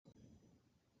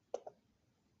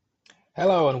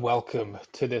Hello and welcome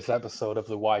to this episode of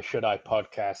the Why Should I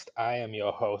podcast. I am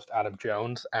your host, Adam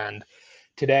Jones, and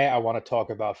today I want to talk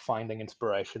about finding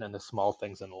inspiration in the small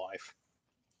things in life.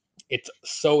 It's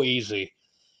so easy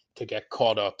to get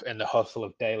caught up in the hustle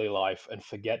of daily life and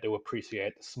forget to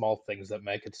appreciate the small things that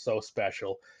make it so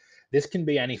special. This can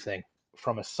be anything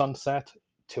from a sunset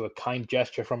to a kind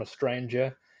gesture from a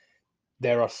stranger.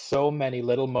 There are so many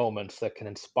little moments that can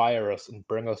inspire us and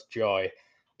bring us joy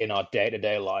in our day to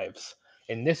day lives.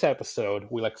 In this episode,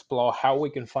 we'll explore how we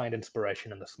can find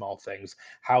inspiration in the small things,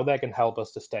 how they can help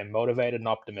us to stay motivated and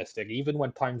optimistic even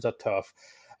when times are tough,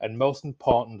 and most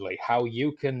importantly, how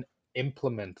you can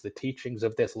implement the teachings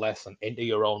of this lesson into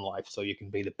your own life so you can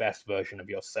be the best version of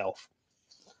yourself.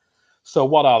 So,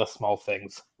 what are the small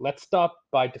things? Let's start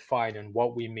by defining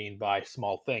what we mean by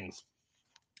small things.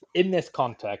 In this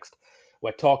context,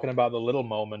 we're talking about the little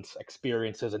moments,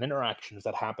 experiences, and interactions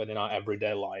that happen in our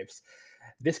everyday lives.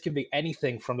 This can be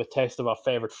anything from the taste of our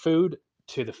favorite food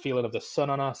to the feeling of the sun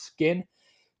on our skin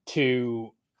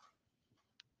to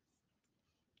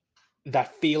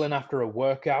that feeling after a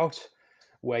workout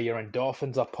where your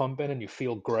endorphins are pumping and you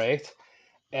feel great.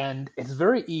 And it's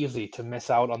very easy to miss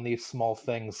out on these small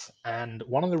things. And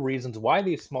one of the reasons why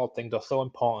these small things are so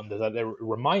important is that they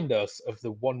remind us of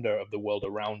the wonder of the world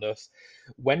around us.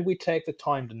 When we take the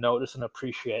time to notice and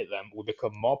appreciate them, we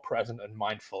become more present and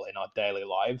mindful in our daily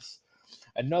lives.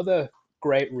 Another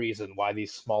great reason why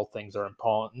these small things are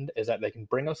important is that they can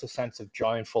bring us a sense of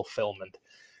joy and fulfillment.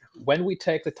 When we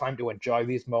take the time to enjoy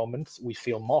these moments, we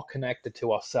feel more connected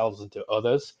to ourselves and to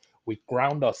others. We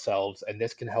ground ourselves, and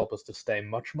this can help us to stay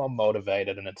much more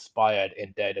motivated and inspired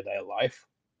in day to day life.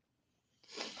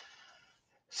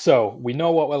 So, we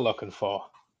know what we're looking for.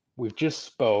 We've just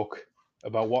spoke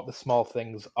about what the small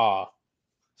things are.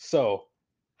 So,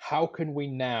 how can we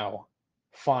now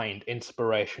find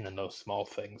inspiration in those small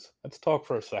things? Let's talk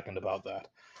for a second about that.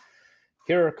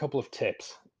 Here are a couple of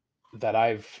tips that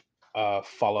I've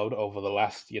followed over the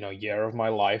last year of my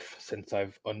life since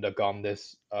I've undergone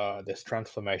this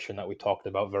transformation that we talked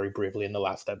about very briefly in the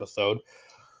last episode.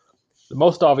 The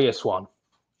most obvious one,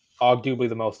 arguably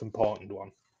the most important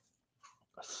one: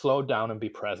 slow down and be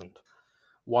present.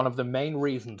 One of the main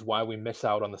reasons why we miss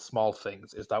out on the small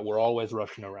things is that we're always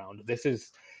rushing around. This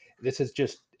is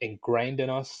just ingrained in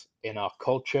us, in our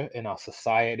culture, in our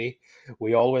society.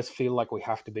 We always feel like we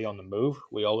have to be on the move.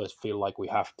 We always feel like we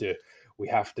have to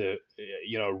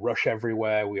rush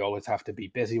everywhere. We always have to be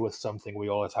busy with something. We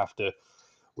always have to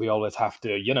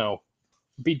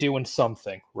be doing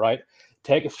something, right?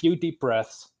 Take a few deep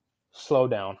breaths, slow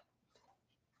down.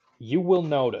 You will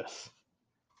notice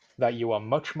that you are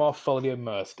much more fully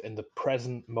immersed in the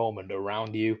present moment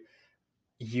around you.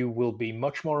 You will be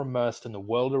much more immersed in the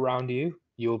world around you.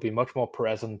 You will be much more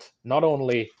present, not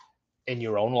only in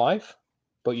your own life,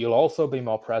 but you'll also be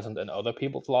more present in other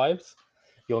people's lives.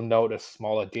 You'll notice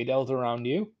smaller details around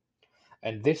you.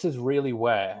 And this is really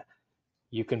where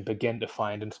you can begin to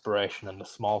find inspiration in the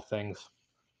small things.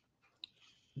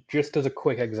 Just as a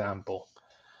quick example,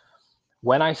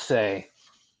 when I say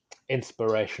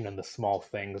inspiration in the small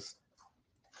things,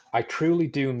 I truly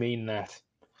do mean that.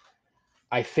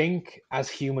 I think as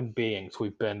human beings,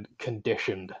 we've been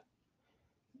conditioned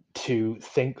to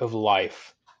think of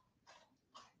life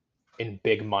in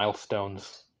big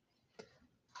milestones.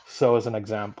 So, as an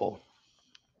example,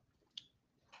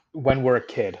 when we're a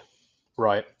kid,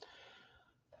 right,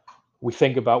 we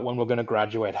think about when we're going to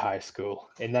graduate high school.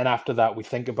 And then after that, we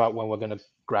think about when we're going to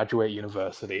graduate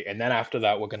university. And then after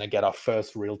that, we're going to get our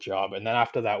first real job. And then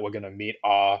after that, we're going to meet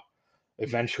our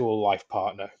eventual life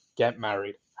partner, get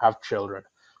married, have children,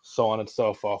 so on and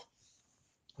so forth.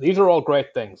 These are all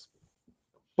great things.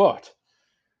 But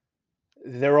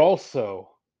they're also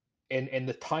in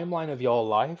the timeline of your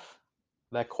life,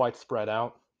 they're quite spread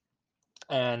out.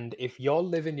 And if you're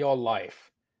living your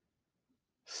life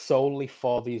solely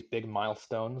for these big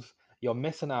milestones, you're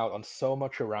missing out on so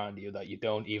much around you that you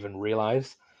don't even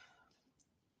realize.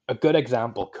 A good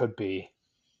example could be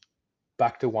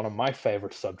back to one of my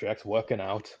favorite subjects, working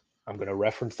out. I'm going to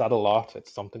reference that a lot.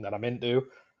 It's something that I'm into.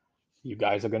 You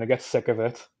guys are going to get sick of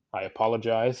it. I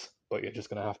apologize, but you're just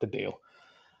going to have to deal.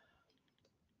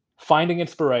 Finding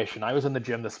inspiration. I was in the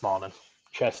gym this morning,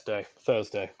 chest day,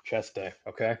 Thursday, chest day,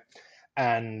 okay?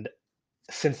 And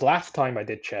since last time I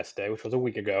did chest day, which was a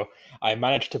week ago, I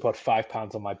managed to put 5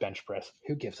 pounds on my bench press.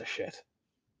 Who gives a shit?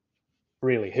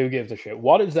 Really, who gives a shit?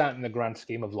 What is that in the grand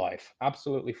scheme of life?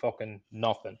 Absolutely fucking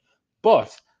nothing.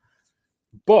 But,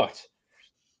 but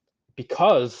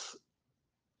because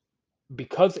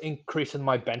increasing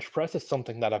my bench press is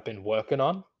something that I've been working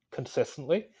on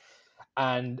consistently,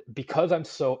 And because I'm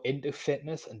so into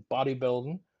fitness and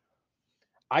bodybuilding,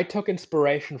 I took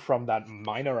inspiration from that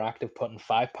minor act of putting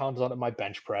 5 pounds onto my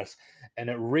bench press, and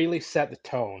it really set the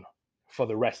tone for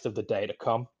the rest of the day to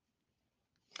come.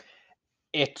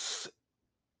 It's,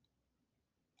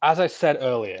 as I said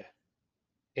earlier,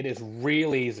 it is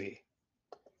real easy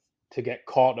to get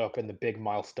caught up in the big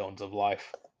milestones of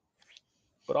life.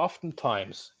 But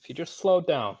oftentimes, if you just slow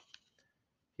down,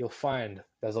 you'll find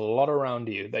there's a lot around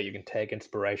you that you can take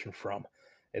inspiration from,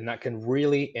 and that can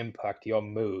really impact your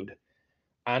mood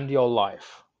and your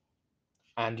life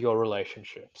and your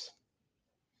relationships.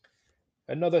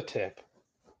 Another tip,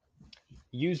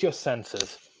 use your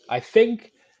senses. I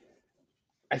think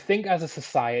I think as a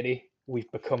society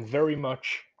we've become very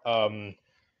much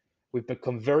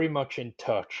in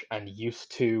touch and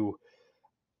used to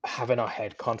having our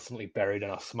head constantly buried in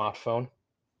our smartphone.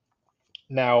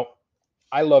 Now,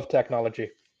 I love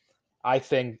technology. I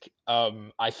think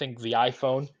the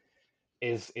iPhone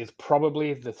is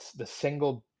probably the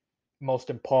single most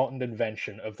important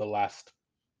invention of the last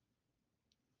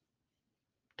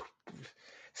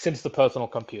since the personal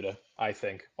computer, I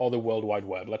think, or the World Wide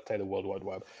Web. Let's say the World Wide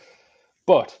Web.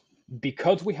 But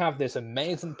because we have this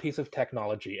amazing piece of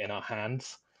technology in our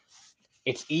hands,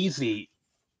 it's easy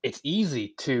it's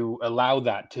easy to allow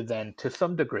that to then to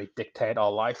some degree dictate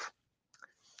our life.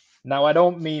 Now, I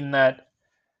don't mean that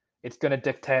it's going to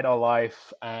dictate our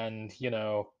life and,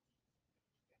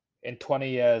 in 20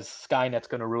 years Skynet's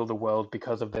going to rule the world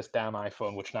because of this damn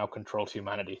iPhone which now controls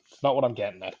humanity. It's not what I'm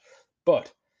getting at.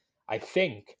 But I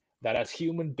think that as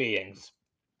human beings,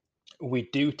 we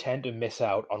do tend to miss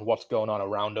out on what's going on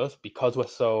around us because we're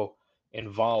so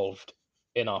involved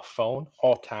in our phone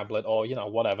or tablet or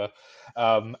whatever,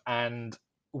 and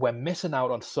we're missing out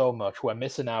on so much. We're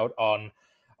missing out on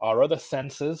our other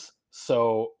senses,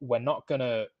 so we're not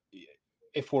gonna,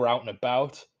 if we're out and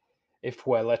about, if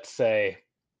we're, let's say,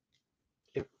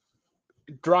 if,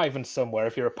 driving somewhere,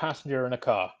 if you're a passenger in a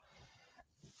car,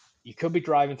 you could be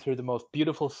driving through the most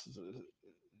beautiful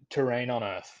terrain on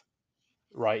earth,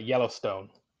 right? Yellowstone,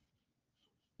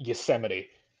 Yosemite.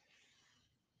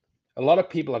 A lot of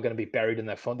people are going to be buried in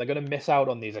their phone. They're going to miss out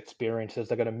on these experiences.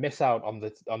 They're going to miss out on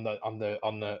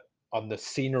the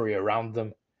scenery around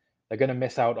them. They're going to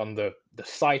miss out on the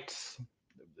sights,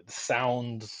 the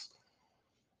sounds,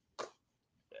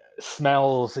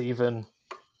 smells, even.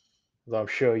 Though I'm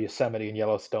sure Yosemite and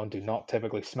Yellowstone do not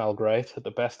typically smell great at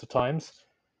the best of times.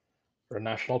 For a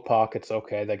national park, it's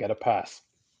okay. They get a pass.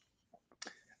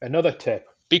 Another tip: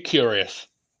 be curious.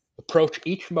 Approach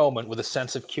each moment with a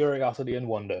sense of curiosity and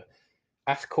wonder.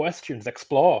 Ask questions,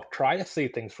 explore, try to see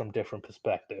things from different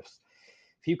perspectives.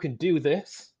 If you can do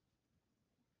this,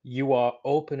 you are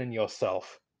opening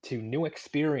yourself to new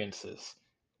experiences.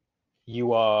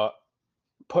 You are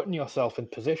putting yourself in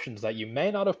positions that you may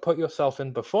not have put yourself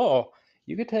in before.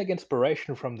 You can take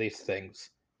inspiration from these things.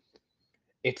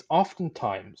 It's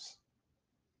oftentimes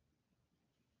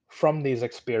from these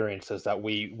experiences that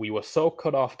we were so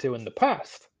cut off to in the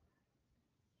past.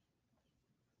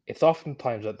 It's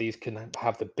oftentimes that these can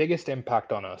have the biggest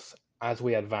impact on us as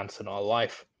we advance in our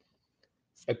life.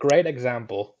 A great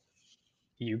example,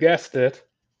 you guessed it,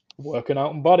 working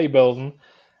out and bodybuilding.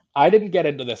 I didn't get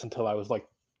into this until I was like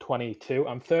 22.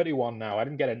 I'm 31 now. I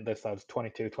didn't get into this. I was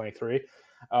 22, 23.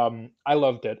 I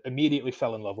loved it. Immediately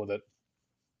fell in love with it.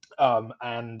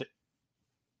 And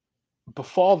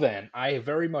before then, I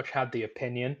very much had the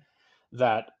opinion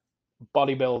that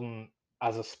bodybuilding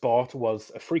as a sport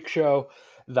was a freak show.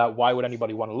 That why would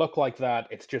anybody want to look like that?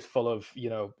 It's just full of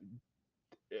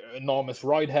enormous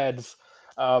roid heads.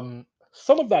 Some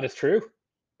of that is true.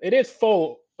 It is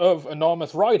full of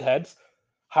enormous roid heads.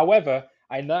 However,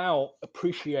 I now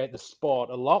appreciate the sport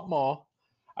a lot more.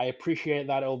 I appreciate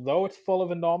that although it's full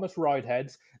of enormous roid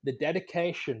heads, the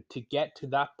dedication to get to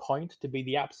that point, to be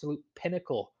the absolute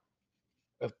pinnacle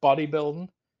of bodybuilding,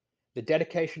 the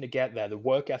dedication to get there, the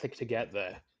work ethic to get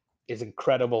there is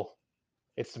incredible.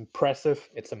 It's impressive.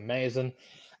 It's amazing.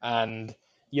 And,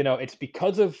 it's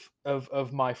because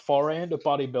of my foray into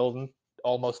bodybuilding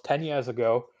almost 10 years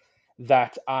ago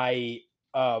that I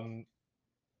um,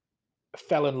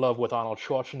 fell in love with Arnold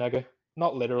Schwarzenegger.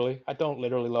 Not literally. I don't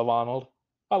literally love Arnold.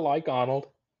 I like Arnold.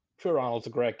 Sure, Arnold's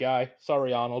a great guy.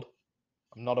 Sorry, Arnold.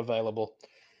 I'm not available.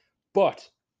 But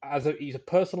he's a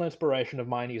personal inspiration of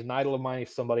mine. He's an idol of mine.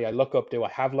 He's somebody I look up to. I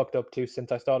have looked up to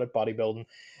since I started bodybuilding,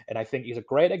 and I think he's a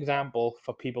great example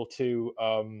for people to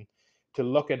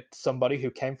look at somebody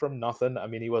who came from nothing. I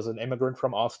mean, he was an immigrant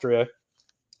from Austria,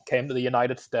 came to the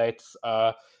United States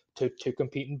to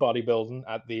compete in bodybuilding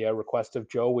at the request of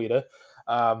Joe Weider,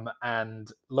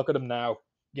 and look at him now.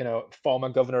 former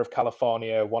governor of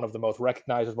California, one of the most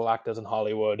recognizable actors in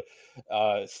Hollywood,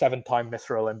 seven-time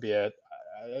Mr. Olympia.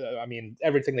 I mean,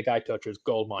 everything the guy touches,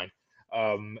 gold mine.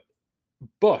 Um,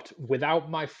 but without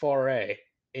my foray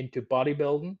into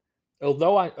bodybuilding,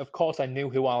 although of course, I knew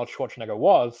who Arnold Schwarzenegger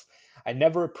was, I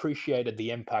never appreciated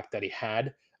the impact that he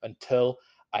had until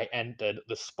I entered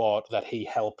the sport that he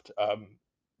helped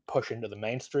push into the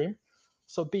mainstream.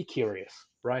 So be curious,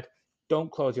 right?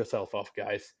 Don't close yourself off,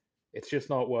 guys. It's just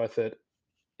not worth it.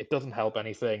 It doesn't help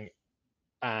anything,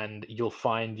 and you'll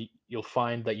find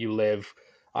that you live,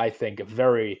 I think, a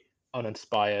very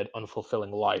uninspired,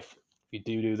 unfulfilling life if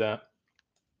you do that.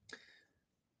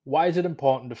 Why is it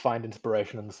important to find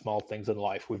inspiration in the small things in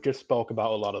life? We've just spoke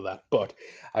about a lot of that, but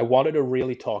I wanted to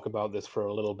really talk about this for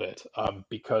a little bit,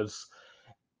 because,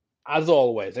 as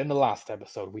always, in the last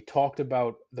episode, we talked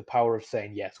about the power of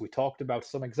saying yes. We talked about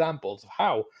some examples of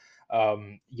how,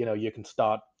 you can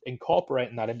start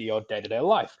incorporating that into your day-to-day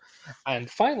life. And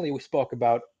finally, we spoke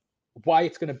about why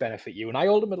it's going to benefit you. And I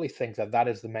ultimately think that that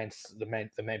is the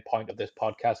main point of this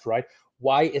podcast, right?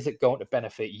 Why is it going to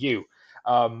benefit you?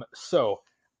 So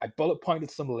I bullet pointed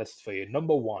some lists for you.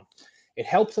 Number one, it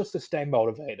helps us to stay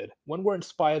motivated. When we're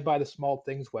inspired by the small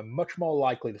things, we're much more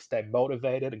likely to stay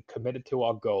motivated and committed to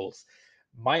our goals.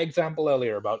 My example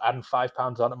earlier about adding 5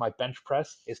 pounds onto my bench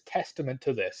press is testament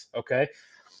to this. Okay.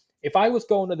 If I was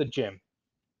going to the gym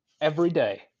every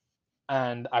day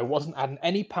and I wasn't adding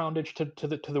any poundage to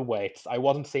the weights, I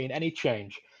wasn't seeing any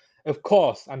change. Of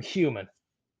course, I'm human.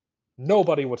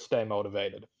 Nobody would stay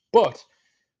motivated. But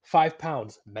 5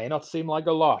 pounds may not seem like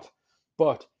a lot,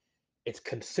 but it's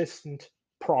consistent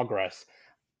progress.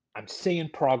 I'm seeing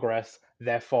progress,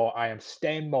 therefore, I am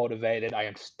staying motivated, I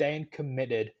am staying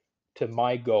committed to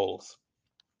my goals.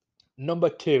 Number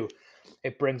two,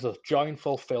 it brings us joy and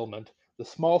fulfillment. The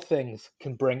small things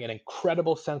can bring an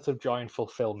incredible sense of joy and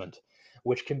fulfillment,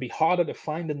 which can be harder to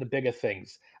find in the bigger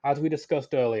things. As we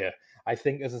discussed earlier, I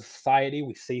think as a society,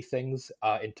 we see things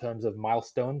in terms of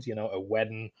milestones, a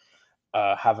wedding,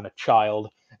 having a child,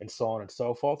 and so on and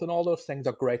so forth. And all those things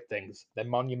are great things, they're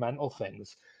monumental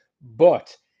things.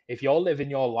 But if you're living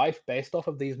your life based off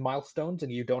of these milestones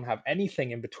and you don't have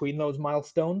anything in between those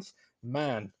milestones,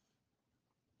 man,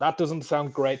 that doesn't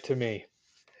sound great to me.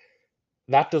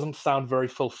 That doesn't sound very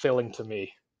fulfilling to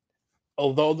me.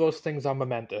 Although those things are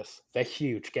momentous, they're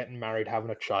huge. Getting married, having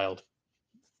a child,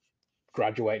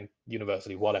 graduating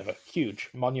university, whatever, huge,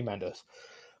 monumentous.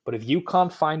 But if you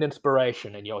can't find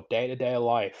inspiration in your day to day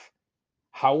life,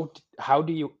 how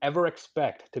do you ever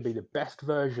expect to be the best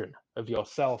version of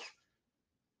yourself?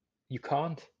 You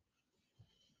can't.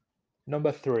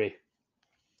 Number three,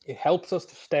 it helps us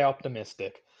to stay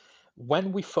optimistic.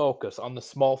 When we focus on the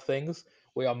small things,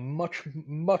 we are much,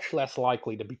 much less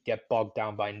likely to get bogged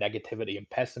down by negativity and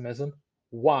pessimism.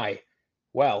 Why?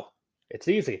 Well, it's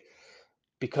easy.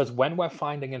 Because when we're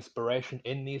finding inspiration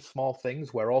in these small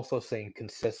things, we're also seeing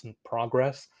consistent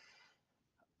progress.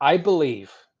 I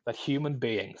believe that human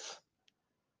beings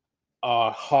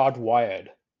are hardwired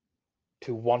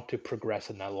to want to progress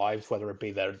in their lives, whether it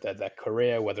be their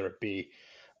career, whether it be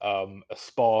a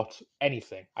sport,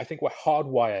 anything. I think we're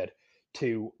hardwired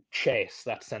to chase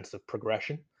that sense of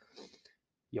progression.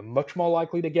 You're much more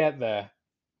likely to get there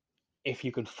if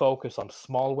you can focus on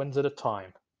small wins at a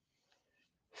time.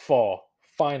 Four,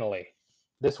 finally,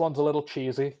 this one's a little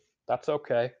cheesy. That's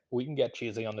okay. We can get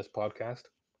cheesy on this podcast.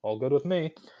 All good with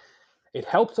me. It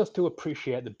helps us to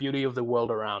appreciate the beauty of the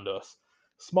world around us.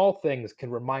 Small things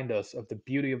can remind us of the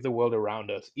beauty of the world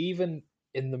around us, even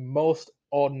in the most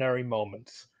ordinary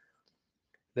moments.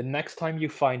 The next time you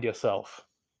find yourself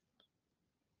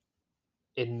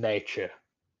in nature,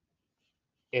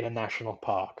 in a national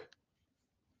park,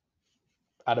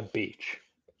 at a beach,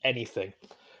 anything,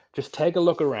 just take a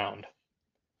look around.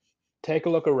 Take a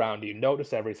look around you.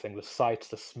 Notice everything, the sights,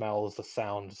 the smells, the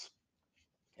sounds,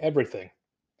 everything.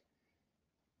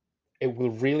 It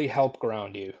will really help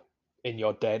ground you in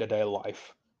your day to day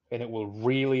life. And it will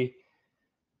really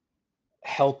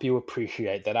help you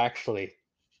appreciate that actually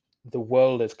the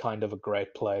world is kind of a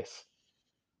great place.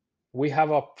 We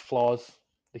have our flaws.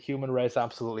 The human race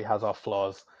absolutely has our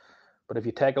flaws. But if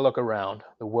you take a look around,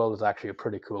 the world is actually a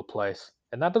pretty cool place.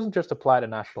 And that doesn't just apply to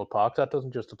national parks, that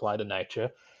doesn't just apply to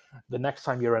nature. The next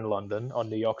time you're in London or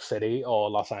New York City or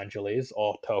Los Angeles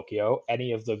or Tokyo,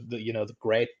 any of the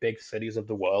great big cities of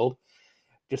the world,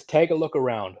 just take a look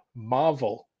around.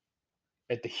 Marvel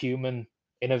at the human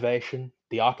innovation,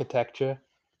 the architecture.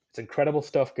 It's incredible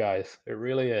stuff, guys. It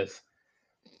really is.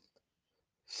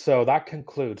 So that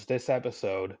concludes this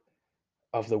episode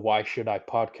of the Why Should I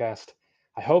podcast.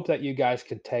 I hope that you guys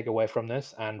can take away from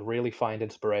this and really find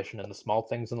inspiration in the small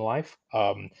things in life.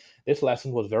 This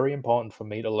lesson was very important for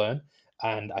me to learn,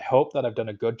 and I hope that I've done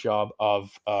a good job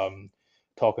of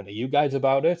talking to you guys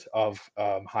about it, of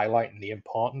highlighting the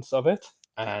importance of it,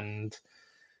 and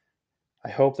I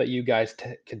hope that you guys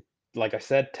can, like I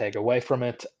said, take away from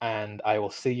it. And I will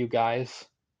see you guys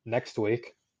next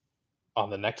week on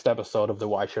the next episode of the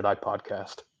Why Should I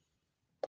podcast.